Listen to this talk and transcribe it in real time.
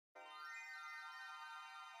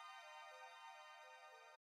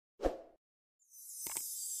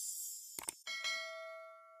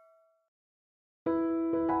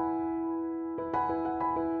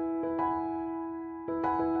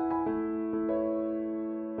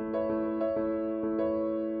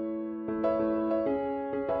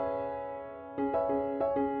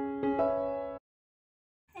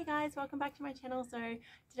welcome back to my channel. So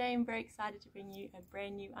today I'm very excited to bring you a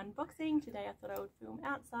brand new unboxing. Today I thought I would film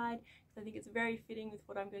outside because I think it's very fitting with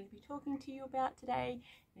what I'm going to be talking to you about today.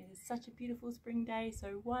 And it is such a beautiful spring day,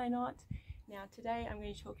 so why not? Now today I'm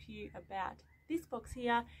going to talk to you about this box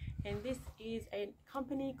here, and this is a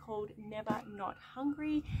company called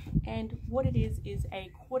NEVERNOTHUNGRY, and what it is a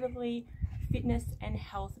quarterly fitness and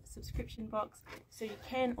health subscription box. So you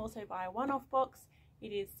can also buy a one-off box.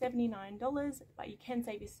 It is $79, but you can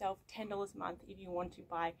save yourself $10 a month if you want to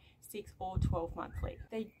buy 6 or 12 monthly.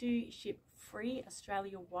 They do ship free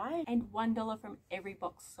Australia-wide, and $1 from every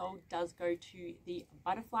box sold does go to the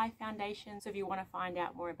Butterfly Foundation. So if you want to find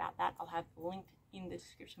out more about that, I'll have linked in the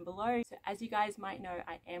description below. So as you guys might know,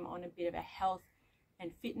 I am on a bit of a health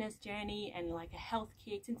and fitness journey and like a health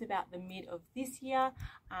kick since about the mid of this year.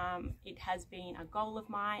 It has been a goal of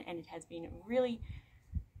mine, and it has been really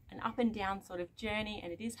an up and down sort of journey,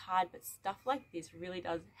 and it is hard, but stuff like this really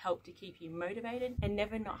does help to keep you motivated. And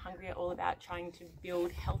Never Not Hungry are all about trying to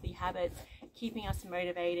build healthy habits, keeping us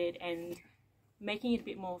motivated and making it a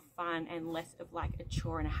bit more fun and less of like a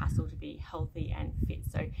chore and a hassle to be healthy and fit.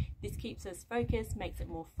 So this keeps us focused, makes it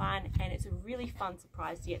more fun, and it's a really fun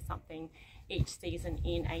surprise to get something each season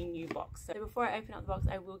in a new box. So before I open up the box,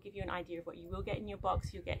 I will give you an idea of what you will get in your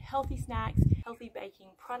box. You'll get healthy snacks, healthy baking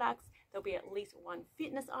products, there'll be at least one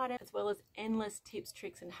fitness item, as well as endless tips,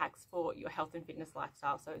 tricks and hacks for your health and fitness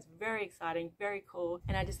lifestyle. So it's very exciting, very cool,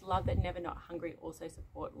 and I just love that Never Not Hungry also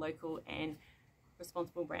support local and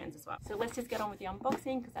responsible brands as well. So let's just get on with the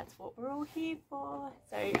unboxing because that's what we're all here for.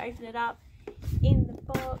 So open it up in the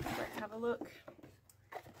box, let's have a look.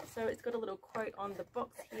 So it's got a little quote on the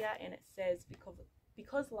box here, and it says,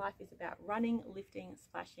 because life is about running, lifting,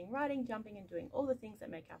 splashing, riding, jumping and doing all the things that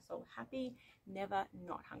make our soul happy, never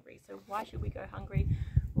not hungry. So why should we go hungry?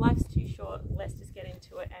 Life's too short, let's just get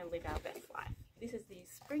into it and live our best life. This is the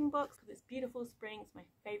spring box because it's beautiful spring. It's my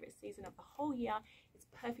favorite season of the whole year. It's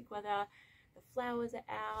perfect weather. The flowers are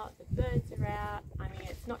out, the birds are out. I mean,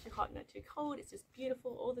 it's not too hot, not too cold. It's just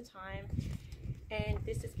beautiful all the time. And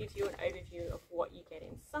this just gives you an overview of what you get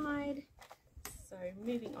inside. So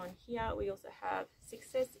moving on here, we also have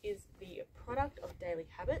Success is the product of daily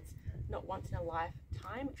habits, not once in a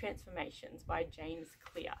lifetime transformations by James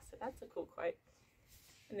Clear. So that's a cool quote.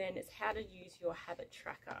 And then it's how to use your habit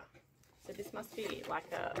tracker. So this must be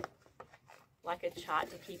like a chart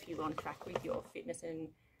to keep you on track with your fitness and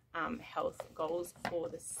health goals for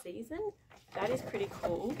the season. That is pretty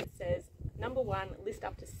cool. It says, number 1, list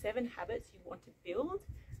up to 7 habits you want to build.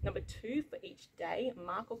 Number 2, for each day,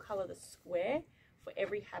 mark or color the square for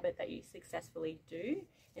every habit that you successfully do.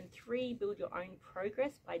 And 3, build your own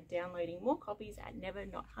progress by downloading more copies at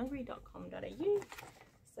nevernothungry.com.au.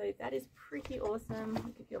 So that is pretty awesome.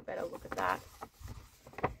 I'll give you a better look at that.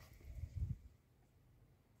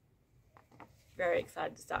 Very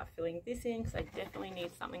excited to start filling this in because I definitely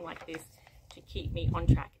need something like this to keep me on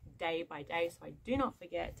track day by day, so I do not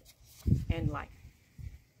forget and, like,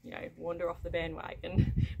 you know, wander off the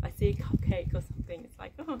bandwagon. If I see a cupcake or something, it's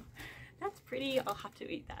like, oh, that's pretty, I'll have to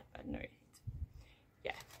eat that. But no,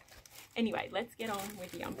 yeah. Anyway, let's get on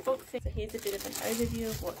with the unboxing. So here's a bit of an overview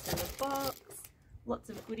of what's in the box. Lots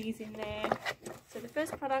of goodies in there. So the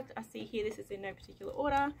first product I see here, this is in no particular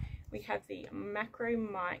order. We have the Macro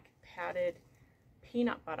Mike powdered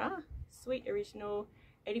peanut butter, sweet original,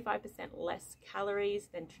 85% less calories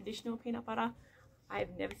than traditional peanut butter.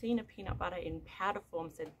 I've never seen a peanut butter in powder form,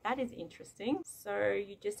 so that is interesting. So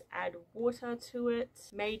you just add water to it,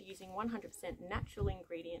 made using 100% natural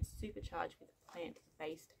ingredients, supercharged with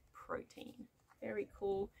plant-based protein. Very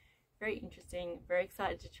cool, very interesting, very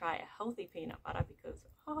excited to try a healthy peanut butter because,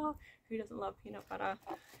 oh, who doesn't love peanut butter?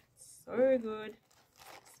 So good.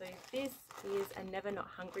 So this is a Never Not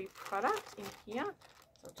Hungry product in here.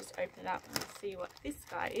 So I'll just open it up and see what this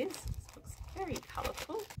guy is. This looks very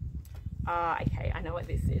colourful. Okay, I know what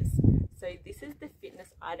this is. So this is the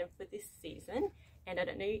fitness item for this season, and I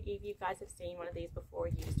don't know if you guys have seen one of these before or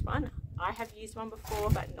used one. I have used one before,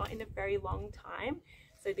 but not in a very long time.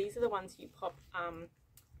 So these are the ones you pop,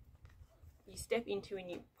 you step into and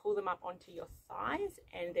you pull them up onto your thighs,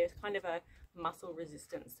 and there's kind of a muscle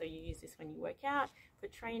resistance. So you use this when you work out. For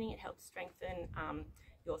training, it helps strengthen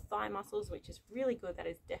your thigh muscles, which is really good. That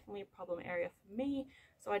is definitely a problem area for me.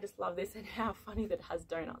 So I just love this, and how funny that it has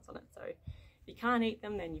donuts on it. So if you can't eat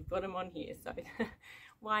them, then you've got them on here. So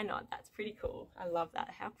why not? That's pretty cool. I love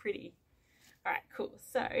that. How pretty. All right, cool.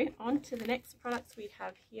 So on to the next products we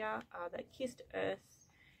have here are the Kissed Earth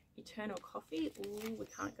Eternal Coffee. Ooh, we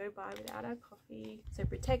can't go by without our coffee. So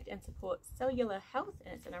protect and support cellular health,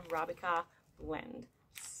 and it's an Arabica blend.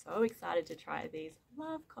 So excited to try these.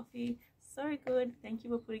 Love coffee. so good. Thank you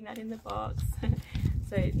for putting that in the box.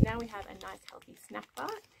 So now we have a nice healthy snack bar.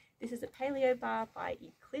 This is a paleo bar by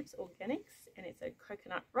Eclipse Organics, and it's a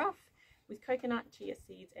coconut rough with coconut, chia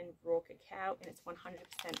seeds and raw cacao, and it's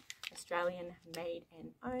 100% Australian made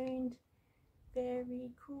and owned.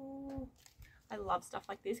 Very cool. I love stuff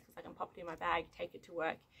like this because I can pop it in my bag, take it to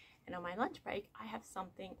work, and on my lunch break I have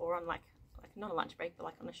something, or on like not a lunch break but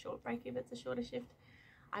like on a short break if it's a shorter shift,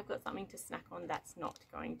 I've got something to snack on that's not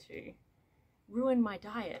going to ruin my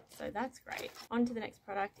diet, so that's great. On to the next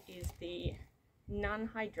product is the Nun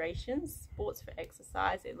Hydration Sports for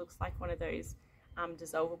Exercise. It looks like one of those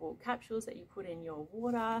dissolvable capsules that you put in your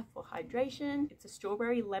water for hydration. It's a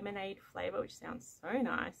strawberry lemonade flavor, which sounds so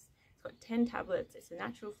nice. It's got 10 tablets. It's a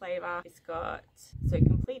natural flavor. It's got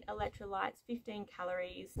complete electrolytes, 15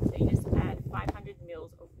 calories. So you just add 500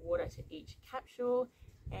 mils of water to each capsule,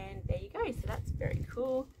 and there you go. So that's very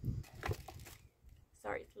cool.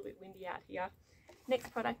 Sorry, it's a little bit windy out here.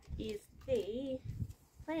 Next product is the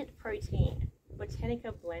Plant Protein.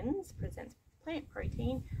 Botanica Blends presents Plant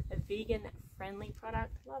Protein, a vegan friendly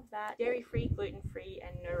product. Love that. Dairy free, gluten free,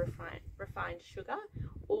 and no refined sugar.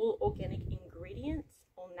 All organic ingredients,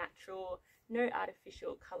 all natural, no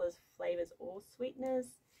artificial colors, flavors, or sweeteners.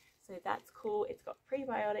 So that's cool. It's got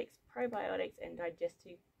prebiotics, probiotics, and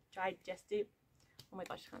digestive. Oh my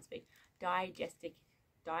gosh, I can't speak. Digestive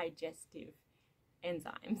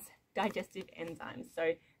enzymes.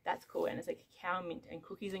 So that's cool, and it's a cacao, mint, and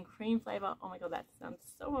cookies and cream flavor. Oh my god, that sounds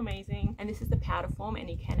so amazing. And this is the powder form, and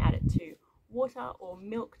you can add it to water or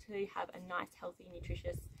milk to have a nice, healthy,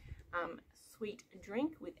 nutritious, sweet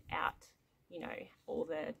drink without, you know, all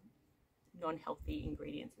the non-healthy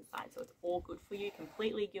ingredients inside. So it's all good for you,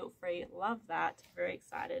 completely guilt-free. Love that. Very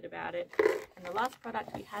excited about it. And the last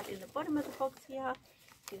product we have in the bottom of the box here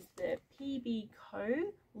is the PB Co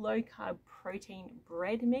low carb protein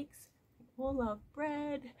bread mix. We all love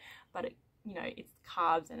bread, but it, you know, it's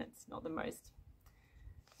carbs and it's not the most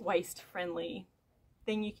waste friendly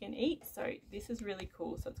thing you can eat. So this is really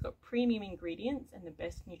cool. So it's got premium ingredients and the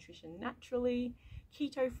best nutrition naturally,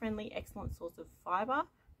 keto friendly, excellent source of fiber,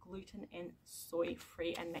 gluten and soy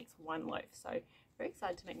free, and makes one loaf. So very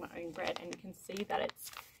excited to make my own bread, and you can see that it's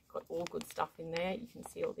got all good stuff in there. You can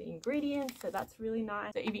see all the ingredients, so that's really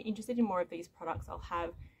nice. So if you're interested in more of these products, I'll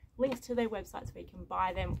have links to their websites where you can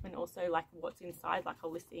buy them, and also like what's inside. Like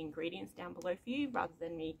I'll list the ingredients down below for you rather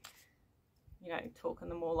than me, you know, talking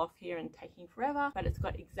them all off here and taking forever. But it's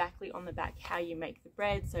got exactly on the back how you make the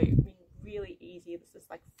bread, so really easy. This is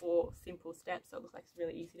like 4 simple steps, so it looks like it's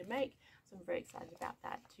really easy to make. So I'm very excited about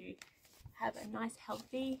that, to have a nice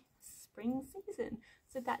healthy spring season.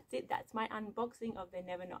 So that's it. That's my unboxing of the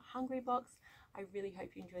Never Not Hungry box. I really hope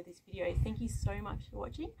you enjoyed this video. Thank you so much for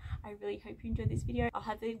watching. I really hope you enjoyed this video. I'll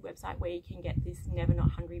have the website where you can get this Never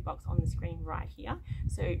Not Hungry box on the screen right here.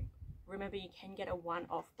 So remember, you can get a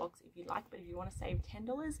one-off box if you like, but if you want to save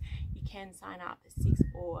 $10, you can sign up 6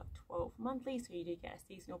 or 12 monthly, so you do get a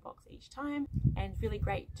seasonal box each time. And really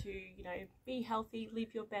great to, you know, be healthy,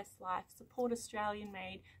 live your best life, support Australian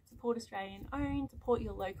made, support Australian owned, support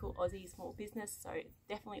your local Aussie small business. So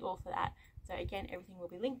definitely all for that. So again, everything will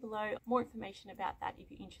be linked below. More information about that if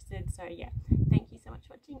you're interested. So yeah, thank you so much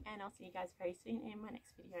for watching, and I'll see you guys very soon in my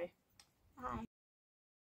next video. Bye.